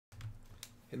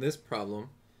In this problem,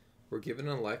 we're given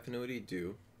a life annuity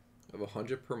due of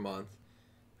 $100 per month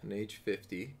on age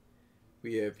 50.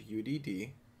 We have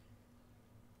UDD,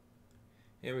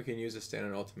 and we can use a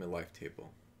standard ultimate life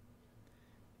table.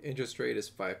 Interest rate is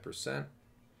 5%,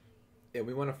 and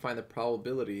we want to find the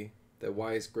probability that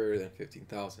Y is greater than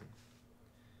 15,000.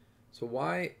 So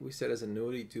Y we set as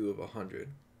annuity due of 100.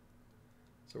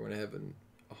 So we're going to have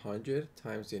 100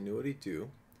 times the annuity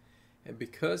due. And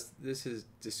because this is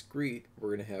discrete,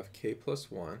 we're going to have K plus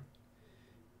 1.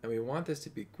 And we want this to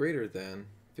be greater than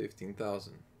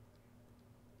 15,000.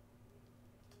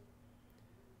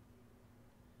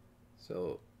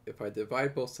 So if I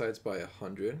divide both sides by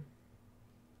 100,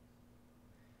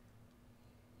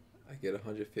 I get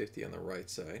 150 on the right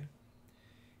side.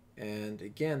 And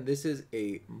again, this is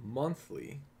a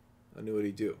monthly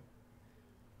annuity due.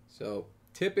 So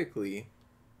typically,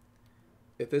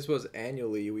 if this was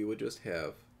annually, we would just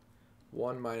have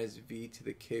 1 minus v to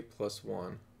the k plus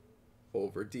 1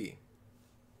 over d.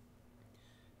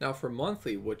 Now for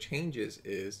monthly, what changes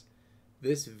is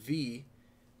this v,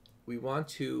 we want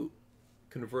to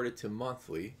convert it to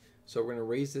monthly, so we're going to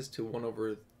raise this to 1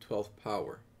 over 12th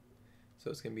power. So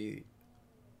it's going to be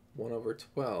 1 over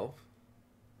 12,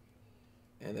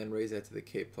 and then raise that to the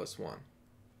k plus 1.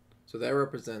 So that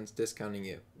represents discounting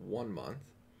it 1 month.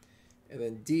 And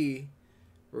then d,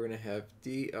 we're going to have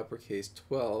d uppercase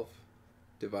 12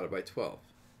 divided by 12.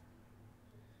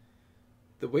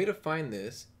 The way to find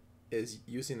this is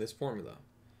using this formula.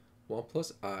 1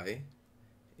 plus I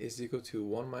is equal to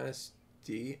 1 minus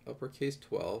d uppercase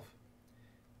 12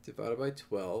 divided by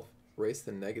 12 raised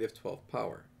to the negative 12th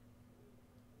power.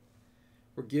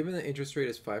 We're given the interest rate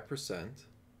is 5%.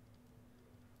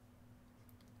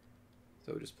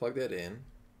 So just plug that in.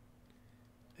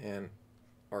 And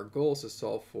our goal is to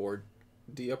solve for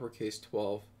d uppercase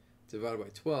 12 divided by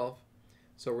 12.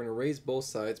 So we're going to raise both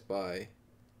sides by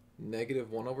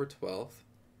negative 1 over 12.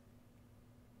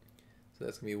 So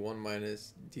that's going to be 1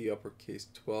 minus d uppercase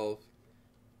 12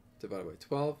 divided by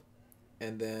 12.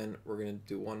 And then we're going to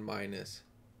do 1 minus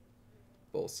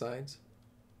both sides.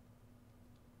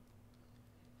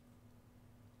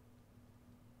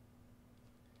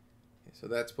 Okay, so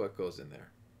that's what goes in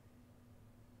there.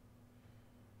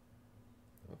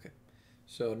 Okay,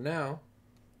 so now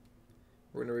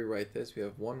we're going to rewrite this. We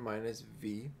have 1 minus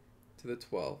v to the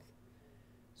 12th.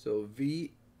 So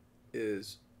v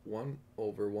is 1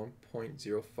 over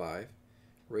 1.05.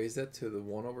 Raise that to the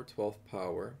 1 over 12th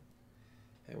power.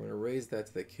 And we're going to raise that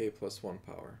to the k plus 1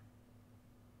 power.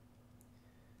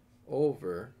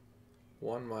 Over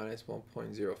 1 minus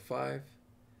 1.05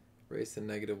 raised to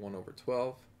negative 1 over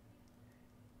 12.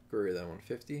 Greater than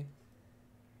 150.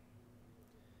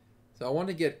 So I want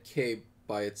to get k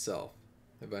by itself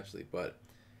eventually, but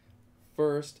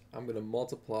first I'm going to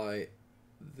multiply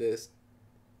this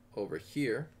over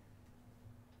here.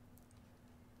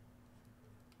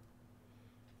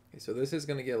 Okay, so this is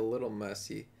going to get a little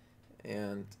messy,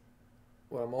 and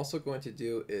what I'm also going to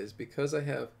do is, because I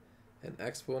have an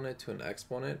exponent to an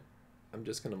exponent, I'm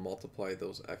just going to multiply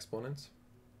those exponents.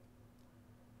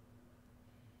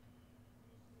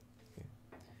 Okay.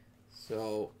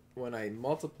 So when I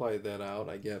multiply that out,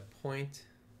 I get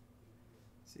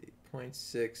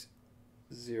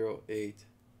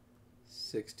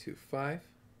 0.608625.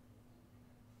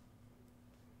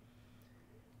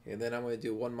 And then I'm going to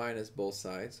do 1 minus both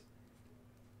sides.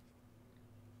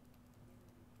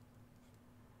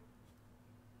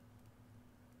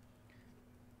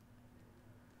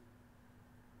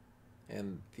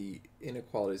 And the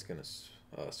inequality is going to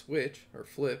switch or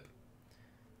flip.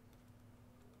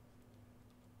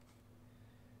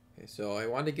 Okay, so I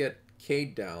want to get k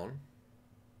down.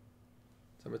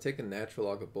 So I'm going to take the natural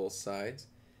log of both sides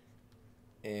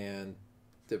and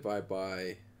divide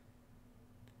by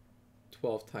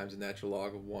 12 times the natural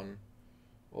log of 1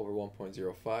 over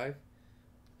 1.05.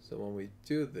 So when we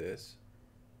do this,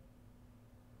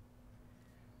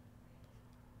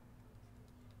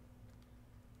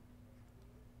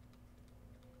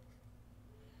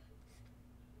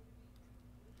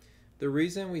 the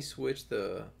reason we switch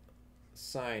the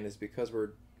sign is because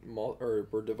we're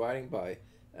dividing by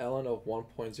ln of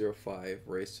 1.05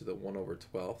 raised to the 1 over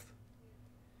 12th.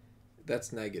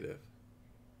 That's negative.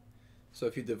 So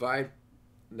if you divide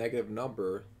negative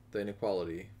number, the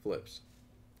inequality flips.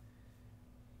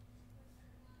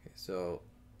 Okay, so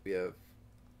we have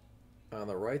on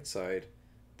the right side,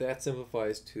 that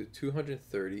simplifies to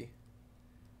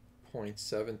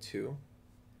 230.72,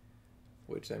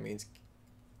 which that means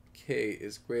k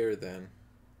is greater than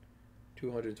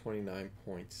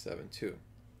 229.72.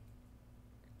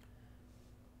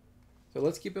 So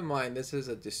let's keep in mind this is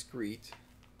a discrete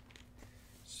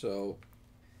So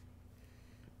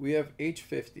we have age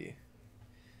 50.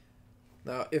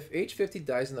 Now, if age 50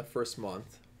 dies in the first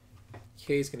month,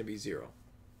 K is going to be 0.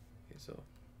 Okay, so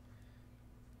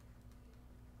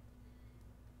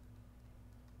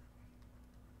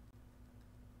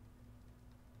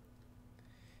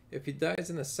if he dies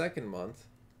in the second month,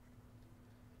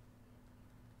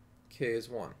 K is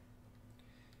 1.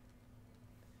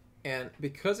 And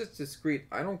because it's discrete,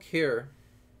 I don't care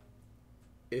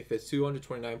if it's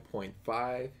 229.5,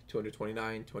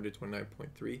 229,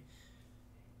 229.3.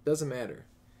 Doesn't matter.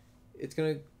 It's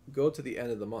going to go to the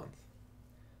end of the month.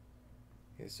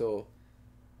 Okay, so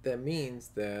that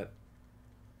means that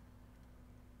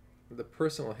the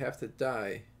person will have to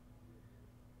die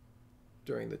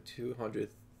during the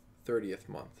 230th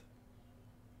month.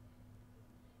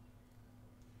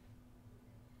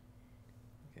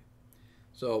 Okay.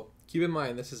 So keep in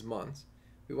mind this is months.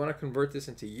 We want to convert this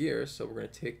into years, so we're going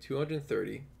to take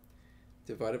 230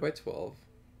 divided by 12,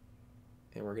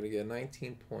 and we're going to get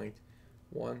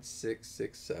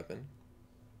 19.1667.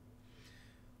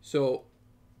 So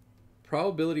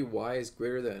probability y is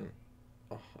greater than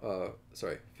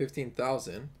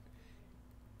 15,000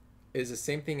 is the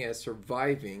same thing as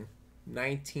surviving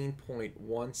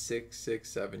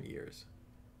 19.1667 years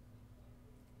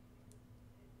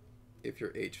if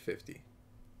you're age 50.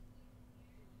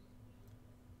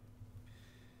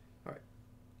 All right.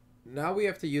 Now we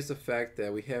have to use the fact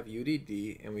that we have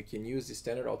UDD and we can use the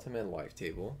standard ultimate life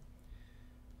table.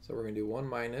 So we're going to do 1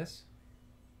 minus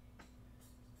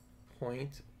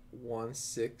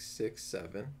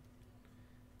 0.1667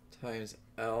 times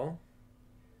L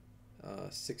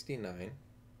 69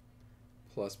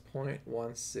 plus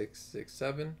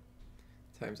 0.1667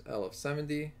 times L of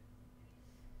 70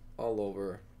 all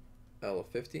over L of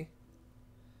 50.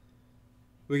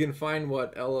 We can find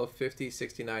what L of 50,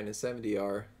 69, and 70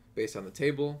 are based on the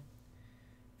table.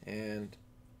 And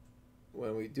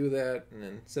when we do that and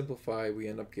then simplify, we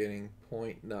end up getting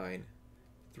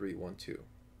 0.9312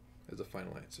 as a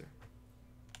final answer.